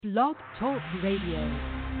Blog Talk Radio.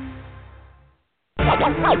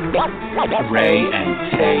 Ray and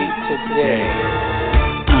Tay today.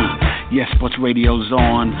 Yes, sports radio's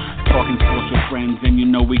on. Talking sports with friends, and you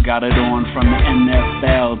know we got it on. From the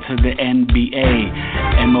NFL to the NBA,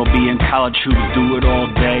 MLB and college hoops do it all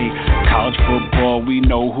day. College football, we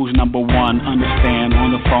know who's number one. Understand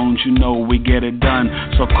on the phones, you know we get it done.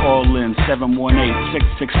 So call in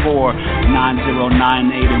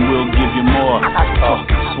 718-664-9098, and we'll give you more.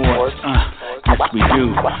 Talking sports, yes we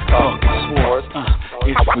do. Talking sports,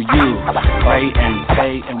 it's for you. Ray and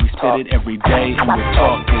Tay, and we spit it every day. And we're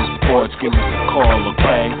talking sports. Give us a call,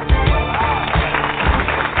 okay?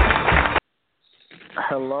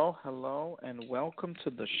 Hello, and welcome to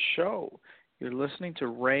the show. You're listening to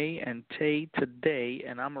Ray and Tay today,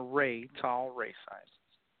 and I'm Ray, tall Ray size.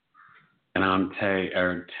 And I'm Tay,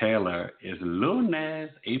 Eric Taylor. It's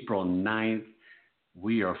lunes, April 9th.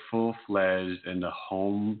 We are full-fledged in the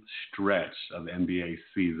home stretch of the NBA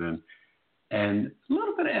season. And a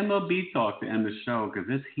little bit of MLB talk to end the show because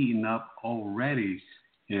it's heating up already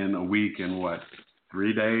in a week and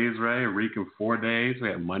 3 days, Ray? A week and 4 days. We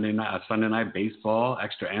have Sunday night baseball,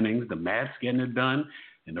 extra innings, the Mets getting it done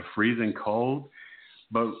in the freezing cold.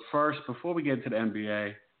 But first, before we get to the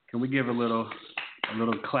NBA, can we give a little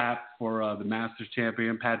clap for the Masters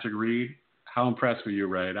champion, Patrick Reed? How impressed were you,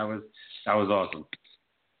 Ray? That was awesome.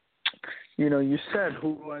 You know, you said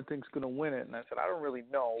who do I think's going to win it, and I said I don't really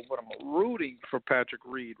know, but I'm rooting for Patrick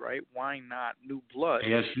Reed, right? Why not? New blood.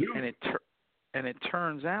 Yes, you. And it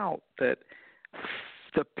turns out that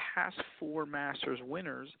the past four Masters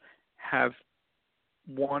winners have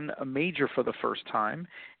won a major for the first time,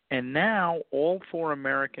 and now all four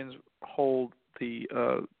Americans hold the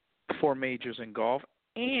four majors in golf,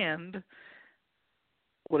 and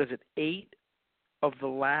 8 of the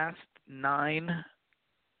last 9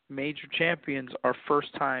 major champions are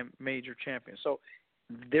first-time major champions. So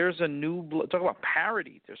there's a new talk about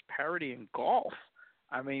parity. There's parity in golf.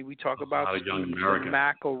 I mean, we talk about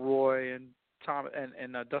McIlroy and Tom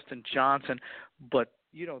and Dustin Johnson, but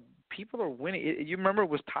you know, people are winning. You remember it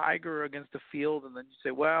was Tiger against the field, and then you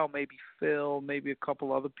say, well, maybe Phil, maybe a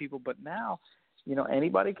couple other people, but now, you know,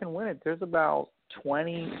 anybody can win it. There's about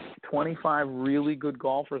 20, 25 really good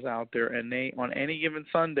golfers out there, and they, on any given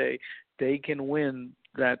Sunday, they can win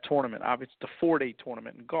that tournament. Obviously, it's a 4-day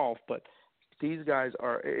tournament in golf, but these guys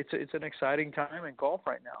are. It's an exciting time in golf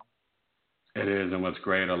right now. It is, and what's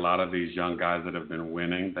great, a lot of these young guys that have been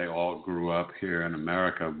winning, they all grew up here in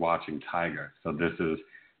America watching Tiger. So this is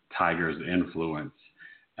Tiger's influence,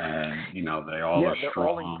 and you know they all are they're strong.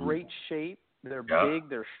 all in great shape. They're big.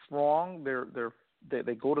 They're strong.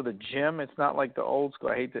 They go to the gym. It's not like the old school.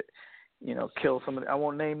 I hate to, kill somebody. I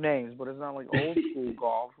won't name names, but it's not like old school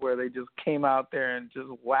golf where they just came out there and just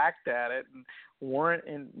whacked at it and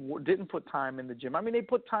didn't put time in the gym. I mean, they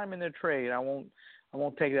put time in their trade. I won't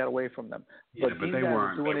take that away from them. But they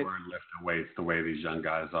weren't lifting weights the way these young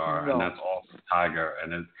guys are, and that's all from Tiger.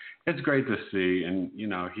 And it's great to see. And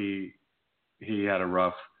he had a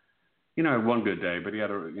rough, one good day, but he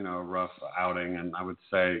had a rough outing. And I would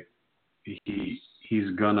say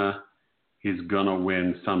he's gonna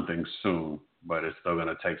win something soon, but it's still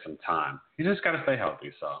gonna take some time. He just got to stay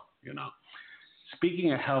healthy. So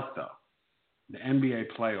Speaking of health, though, the NBA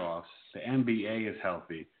playoffs, the NBA is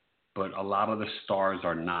healthy, but a lot of the stars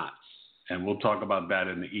are not. And we'll talk about that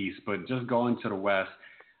in the East. But just going to the West,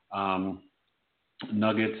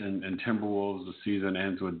 Nuggets and Timberwolves, the season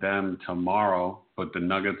ends with them tomorrow. But the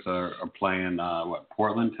Nuggets are playing,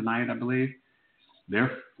 Portland tonight, I believe.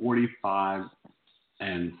 They're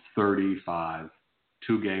 45-35,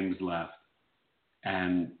 2 games left.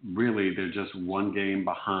 And really, they're just 1 game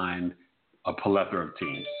behind a plethora of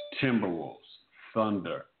teams. Timberwolves,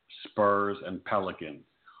 Thunder, Spurs, and Pelicans.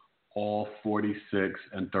 All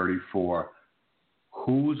 46-34.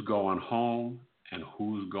 Who's going home and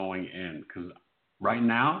who's going in? Because right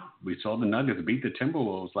now, we saw the Nuggets beat the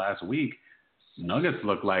Timberwolves last week. Nuggets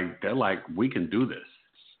look like we can do this.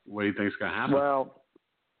 What do you think's going to happen? Well,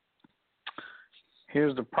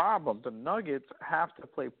 here's the problem. The Nuggets have to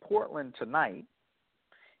play Portland tonight.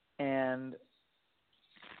 And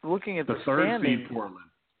looking at the third standings, seed Portland.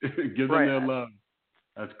 Give them their love.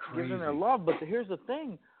 That's crazy. Give them their love. But here's the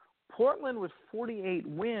thing. Portland with 48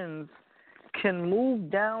 wins can move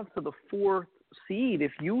down to the 4th seed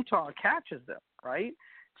if Utah catches them, right?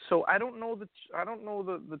 So I don't know the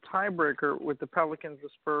tiebreaker with the Pelicans, the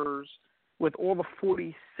Spurs, with all the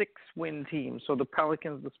 46-win teams. So the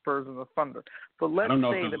Pelicans, the Spurs, and the Thunder. But let's I don't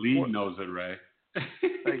know say if the league knows it, Ray.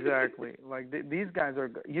 Exactly. Like these guys are,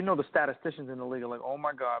 the statisticians in the league are like, oh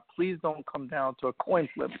my God, please don't come down to a coin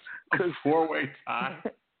flip. A 4-way tie.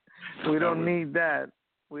 We don't need that.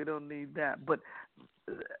 We don't need that. But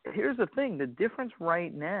here's the thing. The difference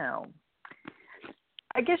right now,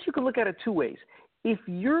 I guess you could look at it two ways. If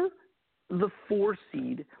you're the 4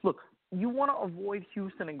 seed, look, you want to avoid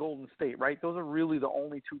Houston and Golden State, right? Those are really the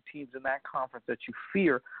only 2 teams in that conference that you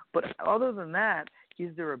fear. But other than that,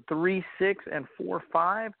 is there a 3-6 and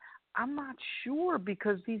 4-5? I'm not sure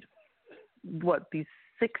because these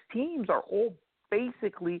 6 teams are all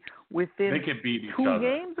basically within they could beat each 2 other.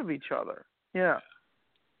 games of each other. Yeah.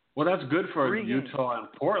 Well, that's good for 3 games. Utah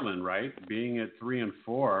and Portland, right? Being at 3 and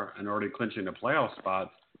 4 and already clinching the playoff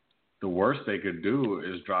spots. The worst they could do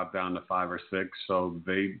is drop down to 5 or 6, so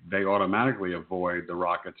they automatically avoid the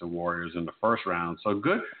Rockets and Warriors in the first round. So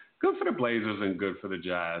good for the Blazers and good for the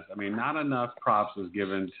Jazz. I mean, not enough props is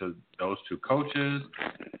given to those 2 coaches,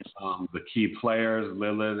 the key players,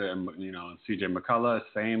 Lillard and C.J. McCullough.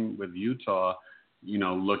 Same with Utah.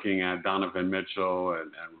 Looking at Donovan Mitchell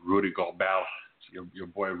and Rudy Gobert, your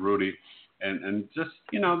boy Rudy, and just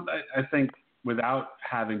I think without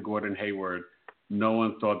having Gordon Hayward, no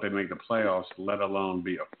one thought they'd make the playoffs, let alone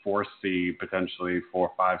be a 4 seed, potentially 4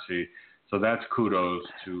 or 5 seed. So that's kudos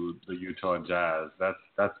to the Utah Jazz.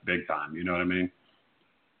 That's big time. You know what I mean?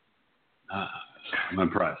 I'm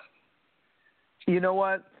impressed. You know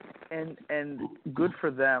what? And good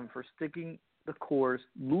for them for sticking the course.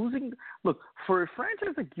 Look, for a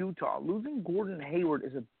franchise like Utah, losing Gordon Hayward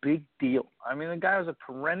is a big deal. I mean, the guy was a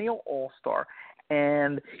perennial all-star.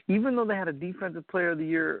 And even though they had a Defensive Player of the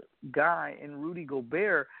Year guy in Rudy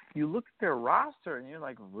Gobert, you look at their roster and you're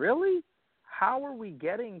like, really? How are we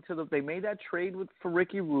getting to they made that trade for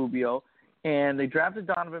Ricky Rubio, and they drafted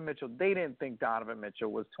Donovan Mitchell. They didn't think Donovan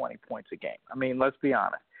Mitchell was 20 points a game. I mean, let's be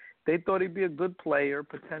honest. They thought he'd be a good player,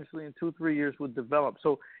 potentially in 2-3 years would develop.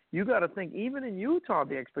 So you got to think, even in Utah,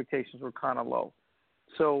 the expectations were kind of low.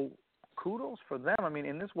 So kudos for them. I mean,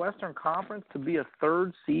 in this Western Conference, to be a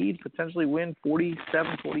 3rd seed, potentially win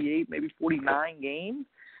 47, 48, maybe 49 games,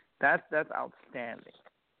 that's outstanding.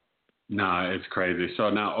 No, it's crazy.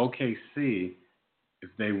 So now OKC, if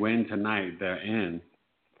they win tonight, they're in.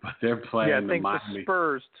 But they're playing the Miami. The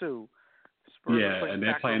Spurs, too. And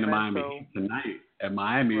they're playing the Miami Heat tonight. And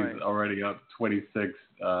Miami's already up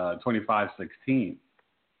 25-16.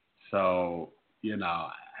 So,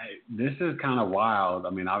 this is kind of wild. I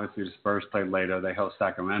mean, obviously the Spurs play later. They host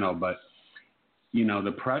Sacramento. But,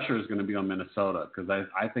 the pressure is going to be on Minnesota because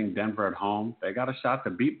I think Denver at home, they got a shot to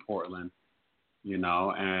beat Portland,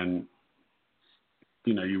 and,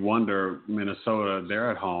 you wonder, Minnesota,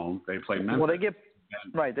 they're at home. They play Memphis. Well, they get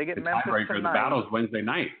Memphis tiebreaker, tonight. The battle's Wednesday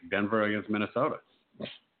night, Denver against Minnesota.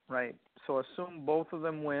 Right. So assume both of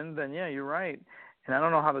them win, then, yeah, you're right. And I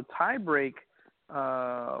don't know how the tiebreak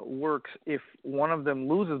works if one of them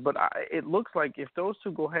loses, but it looks like if those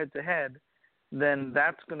 2 go head-to-head, then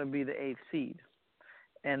that's going to be the 8th seed.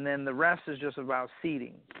 And then the rest is just about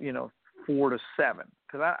seeding, 4 to 7.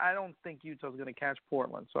 Because I don't think Utah's going to catch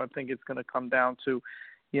Portland. So I think it's going to come down to,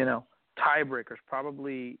 tiebreakers.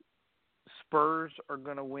 Probably Spurs are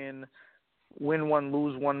going to win 1,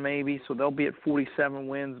 lose 1 maybe. So they'll be at 47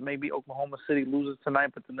 wins. Maybe Oklahoma City loses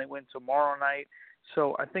tonight, but then they win tomorrow night.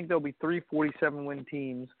 So I think there'll be 3 47-win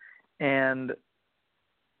teams. And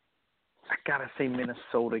I got to say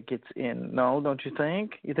Minnesota gets in. No, don't you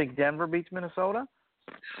think? You think Denver beats Minnesota?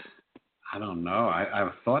 I don't know.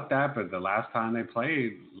 I've thought that, but the last time they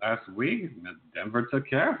played last week, Denver took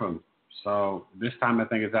care of them. So this time I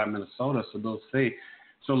think it's at Minnesota, so we'll see.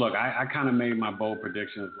 So, look, I kind of made my bold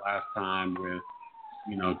predictions last time with,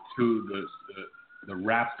 the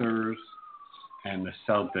Raptors and the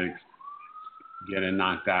Celtics getting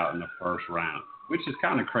knocked out in the first round, which is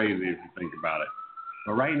kind of crazy if you think about it.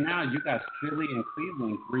 But right now, you got Philly and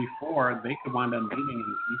Cleveland 3-4. They could wind up meeting in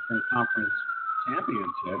the Eastern Conference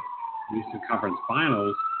Championship. Eastern Conference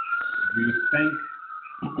Finals. Do you think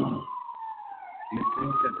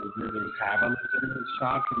that the Wizards have a legitimate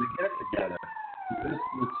shot? Can they get it together? Is this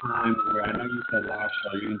the time where I know you said last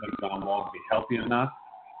show you didn't think John Wall would be healthy enough,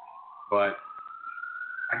 but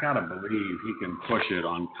I gotta believe he can push it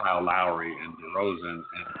on Kyle Lowry and DeRozan,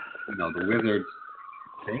 and the Wizards.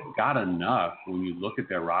 They've got enough. When you look at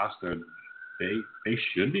their roster, they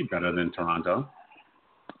should be better than Toronto.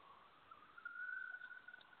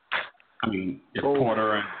 I mean, if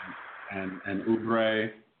Porter and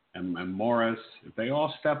Oubre and Morris, if they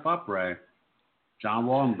all step up, Ray, John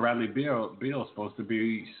Wall and Bradley Beal are supposed to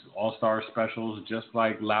be all-star specials just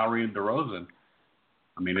like Lowry and DeRozan.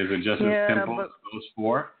 I mean, is it just as simple as those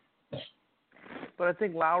 4? But I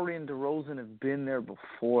think Lowry and DeRozan have been there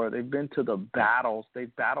before. They've been to the battles.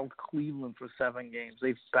 They've battled Cleveland for 7 games.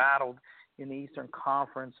 They've battled in the Eastern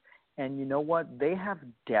Conference. And you know what? They have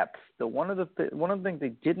depth. One of the things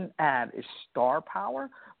they didn't add is star power,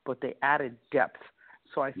 but they added depth.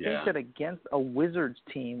 So I think that against a Wizards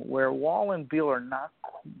team where Wall and Beal are not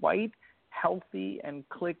quite healthy and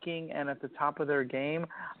clicking and at the top of their game,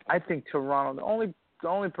 I think Toronto. The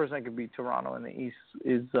only person that could beat Toronto in the East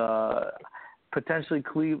is potentially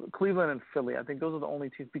Cleveland and Philly. I think those are the only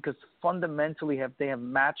teams because fundamentally they have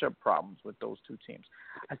matchup problems with those two teams.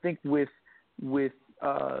 I think with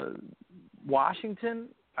Washington,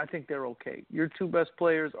 I think they're okay. Your two best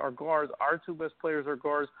players are guards. Our two best players are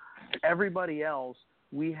guards. Everybody else,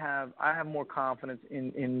 I have more confidence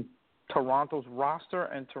in Toronto's roster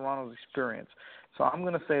and Toronto's experience. So I'm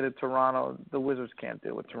going to say that the Wizards can't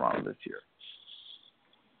deal with Toronto this year.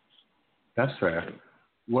 That's fair.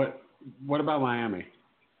 What about Miami?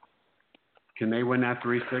 Can they win that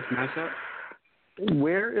 3-6 matchup?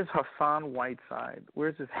 Where is Hassan Whiteside?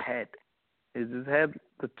 Where's his head? Is his head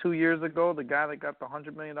the 2 years ago, the guy that got the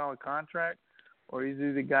 $100 million contract? Or is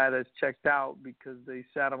he the guy that's checked out because they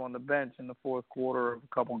sat him on the bench in the fourth quarter of a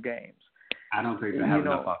couple games? I don't think they have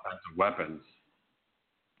enough offensive weapons.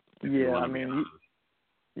 Yeah, I mean,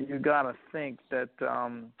 you got to think that,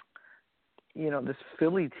 this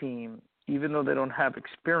Philly team, even though they don't have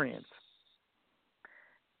experience,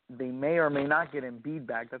 they may or may not get Embiid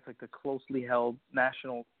back. That's like the closely held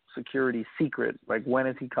national security secret. Like, when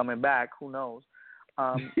is he coming back? Who knows?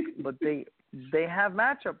 But they have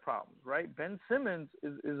matchup problems, right? Ben Simmons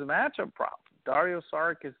is a matchup problem. Dario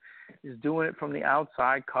Saric is doing it from the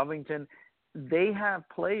outside. Covington. They have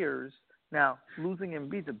players. Now, losing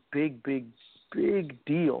Embiid's a big, big, big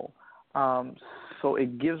deal. So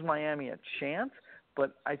it gives Miami a chance.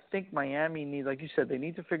 But I think Miami needs, like you said, they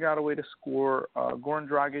need to figure out a way to score. Goran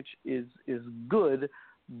Dragic is good,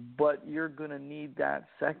 but you're going to need that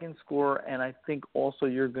second scorer, and I think also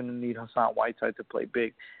you're going to need Hassan Whiteside to play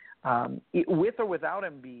big. With or without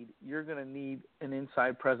Embiid, you're going to need an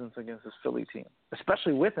inside presence against this Philly team,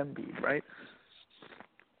 especially with Embiid, right?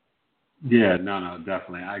 Yeah, no,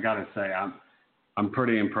 definitely. I got to say, I'm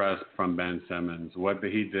pretty impressed from Ben Simmons. What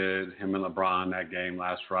he did, him and LeBron, that game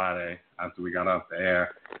last Friday after we got off the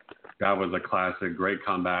air, that was a classic, great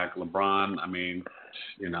comeback. LeBron, I mean,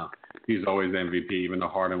 he's always MVP, even though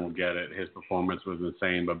Harden will get it. His performance was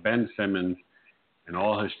insane. But Ben Simmons and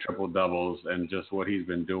all his triple-doubles and just what he's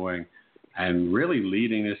been doing and really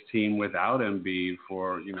leading this team without Embiid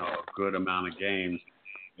for, a good amount of games,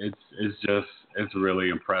 it's really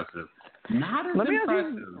impressive. Not as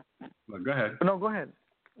impressive. Well, go ahead. No, go ahead.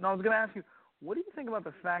 No, I was going to ask you, what do you think about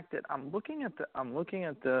the fact that I'm looking at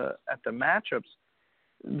the matchups?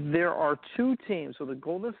 There are two teams, so the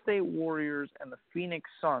Golden State Warriors and the Phoenix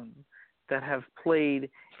Suns, that have played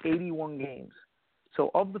 81 games.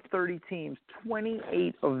 So of the 30 teams,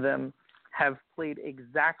 28 of them have played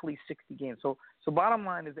exactly 60 games. So bottom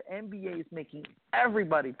line is the NBA is making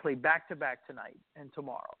everybody play back-to-back tonight and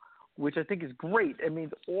tomorrow, which I think is great. It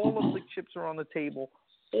means all of the chips are on the table.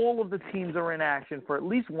 All of the teams are in action for at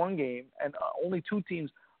least one game, and only two teams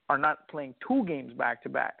are not playing two games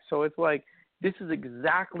back-to-back. So it's like this is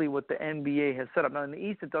exactly what the NBA has set up. Now, in the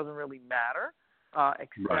East, it doesn't really matter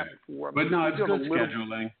except for – But no, it's good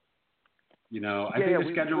scheduling. I think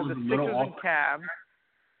the schedule is a little off.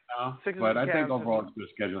 But I think overall it's good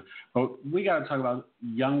scheduling. But we got to talk about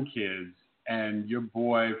young kids and your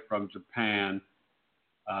boy from Japan,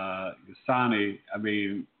 Yasani. I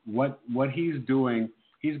mean, what he's doing –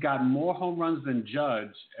 he's got more home runs than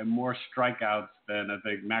Judge and more strikeouts than, I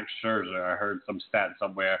think, Max Scherzer. I heard some stat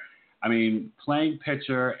somewhere. I mean, playing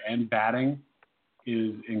pitcher and batting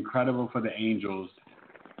is incredible for the Angels.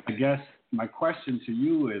 I guess my question to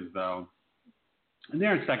you is, though, and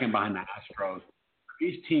they're in second behind the Astros.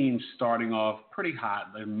 These teams starting off pretty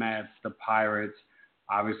hot, the Mets, the Pirates,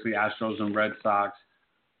 obviously Astros and Red Sox.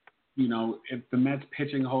 If the Mets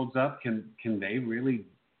pitching holds up, can they really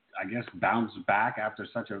 – I guess, bounce back after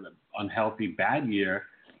such an unhealthy bad year?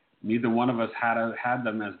 Neither one of us had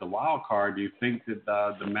them as the wild card. Do you think that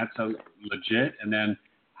the Mets are legit? And then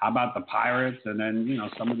how about the Pirates? And then,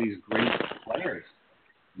 some of these great players.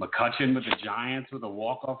 McCutchen with the Giants with a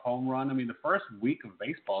walk-off home run. I mean, the first week of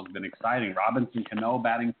baseball has been exciting. Robinson Cano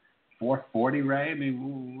batting .440, Ray. I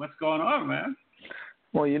mean, what's going on, man?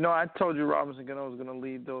 Well, I told you Robinson Cano was going to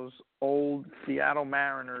lead those old Seattle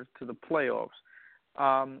Mariners to the playoffs.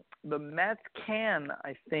 The Mets can,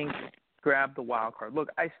 I think, grab the wild card. Look,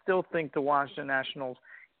 I still think the Washington Nationals,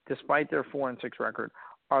 despite their 4-6 record,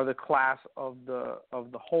 are the class of the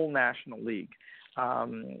whole National League.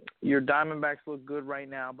 Your Diamondbacks look good right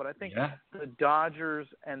now, but I think the Dodgers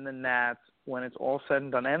and the Nats, when it's all said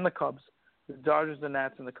and done, and the Cubs, The Dodgers, the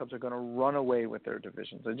Nats, and the Cubs are going to run away with their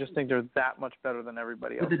divisions. I just think they're that much better than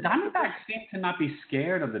everybody else. But the Diamondbacks seem to not be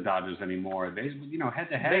scared of the Dodgers anymore. They, head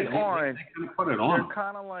to head, they kind of put it on.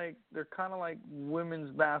 They're kind of like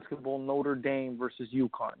women's basketball, Notre Dame versus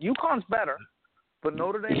UConn. UConn's better, but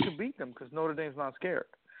Notre Dame could beat them because Notre Dame's not scared.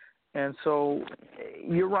 And so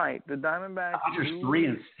you're right. The Diamondbacks. Dodgers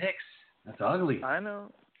 3-6. That's ugly. I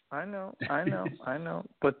know.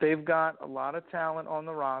 But they've got a lot of talent on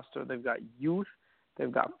the roster. They've got youth.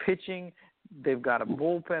 They've got pitching. They've got a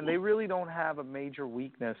bullpen. They really don't have a major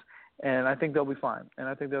weakness, and I think they'll be fine. And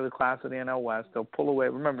I think they're the class of the NL West. They'll pull away.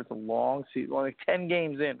 Remember, it's a long season, only 10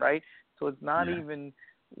 games in, right? So it's not even,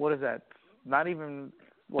 what is that? Not even,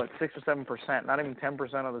 6 or 7%, not even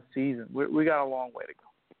 10% of the season. We got a long way to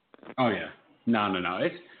go. Oh, yeah. No.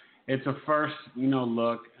 It's a first,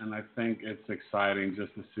 look, and I think it's exciting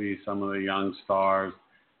just to see some of the young stars.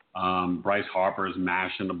 Bryce Harper's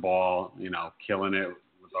mashing the ball, killing it.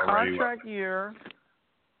 Contract year.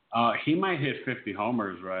 He might hit 50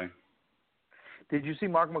 homers, Ray. Did you see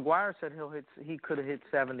Mark McGwire said he could have hit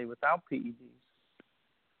 70 without PEDs?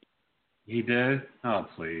 He did? Oh,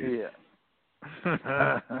 please. Yeah.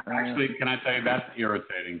 Actually, can I tell you, that's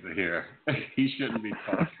irritating to hear. He shouldn't be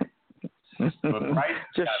touched. But Bryce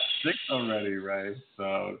got 6 already, right?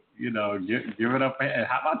 So, give it up.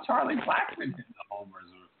 How about Charlie Blackmon hitting the homers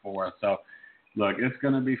with 4? So, look, it's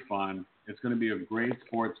going to be fun. It's going to be a great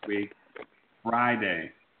sports week.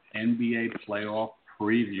 Friday, NBA playoff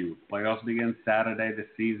preview. Playoffs begin Saturday. The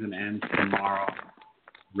season ends tomorrow.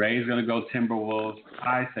 Ray's going to go Timberwolves.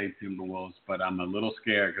 I say Timberwolves, but I'm a little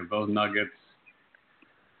scared because those Nuggets,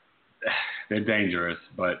 they're dangerous.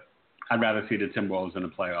 But I'd rather see the Timberwolves in the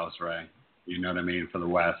playoffs, Ray. You know what I mean? For the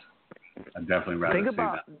West, I'd definitely rather see that. Think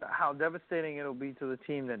about how devastating it'll be to the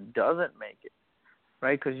team that doesn't make it,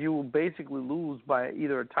 right? Because you will basically lose by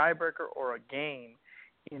either a tiebreaker or a game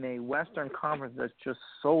in a Western Conference that's just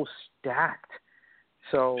so stacked.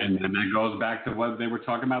 So, and then that goes back to what they were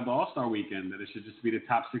talking about the All-Star weekend, that it should just be the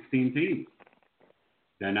top 16 teams.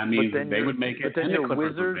 Then that means they would make it, and the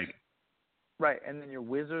Clippers would make it. Right, and then your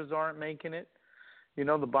Wizards aren't making it.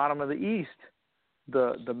 The bottom of the East.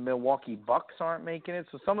 The Milwaukee Bucks aren't making it.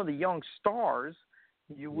 So some of the young stars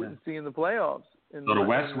you wouldn't see in the playoffs. So the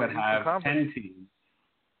West would have 10 teams,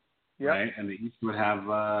 right? And the East would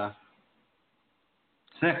have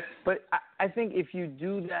 6. But I think if you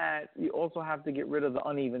do that, you also have to get rid of the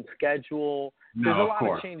uneven schedule. There's a lot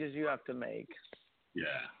of changes you have to make. Yeah.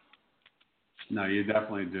 No, you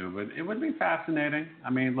definitely do. But it would be fascinating. I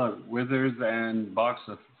mean, look, Wizards and Bucks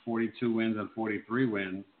have 42 wins and 43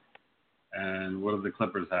 wins. And what do the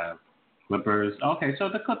Clippers have? Okay, so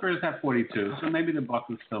the Clippers have 42, so maybe the Bucks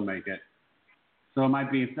would still make it. So it might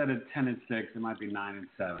be, instead of 10-6, it might be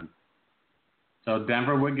 9-7. So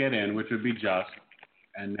Denver would get in, which would be just.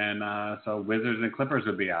 And then, so Wizards and Clippers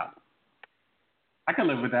would be out. I can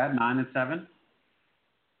live with that, 9-7.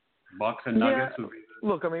 Bucks and Nuggets would be the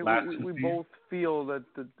look, I mean, we both feel that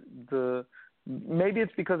the maybe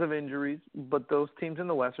it's because of injuries, but those teams in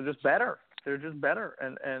the West are just better. They're just better,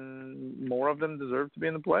 and more of them deserve to be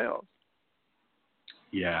in the playoffs.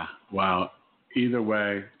 Yeah, well, either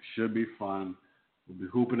way, should be fun. We'll be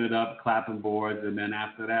hooping it up, clapping boards, and then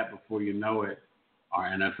after that, before you know it, our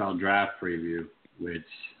NFL draft preview, which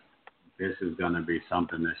this is going to be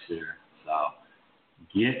something this year. So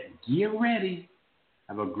get ready.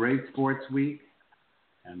 Have a great sports week,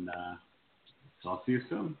 and talk to you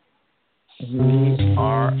soon. We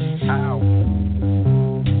are out.